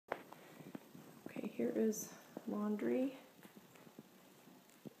is laundry,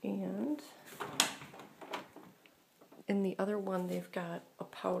 and in the other one they've got a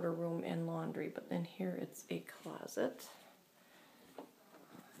powder room and laundry, but then here it's a closet.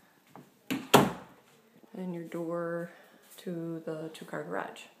 And your door to the two-car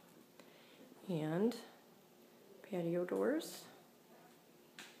garage. And patio doors.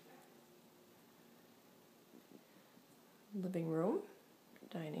 Living room,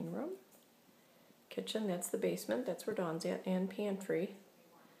 dining room, kitchen, that's the basement, that's where Dawn's at, and pantry.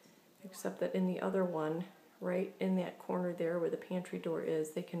 Except that in the other one, right in that corner there where the pantry door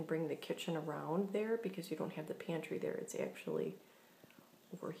is, they can bring the kitchen around there because you don't have the pantry there. It's actually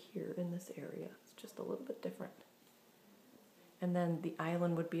over here in this area. It's just a little bit different. And then the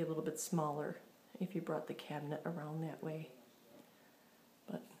island would be a little bit smaller if you brought the cabinet around that way.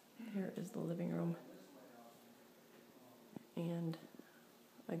 But here is the living room. And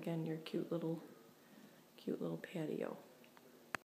again, your cute little patio.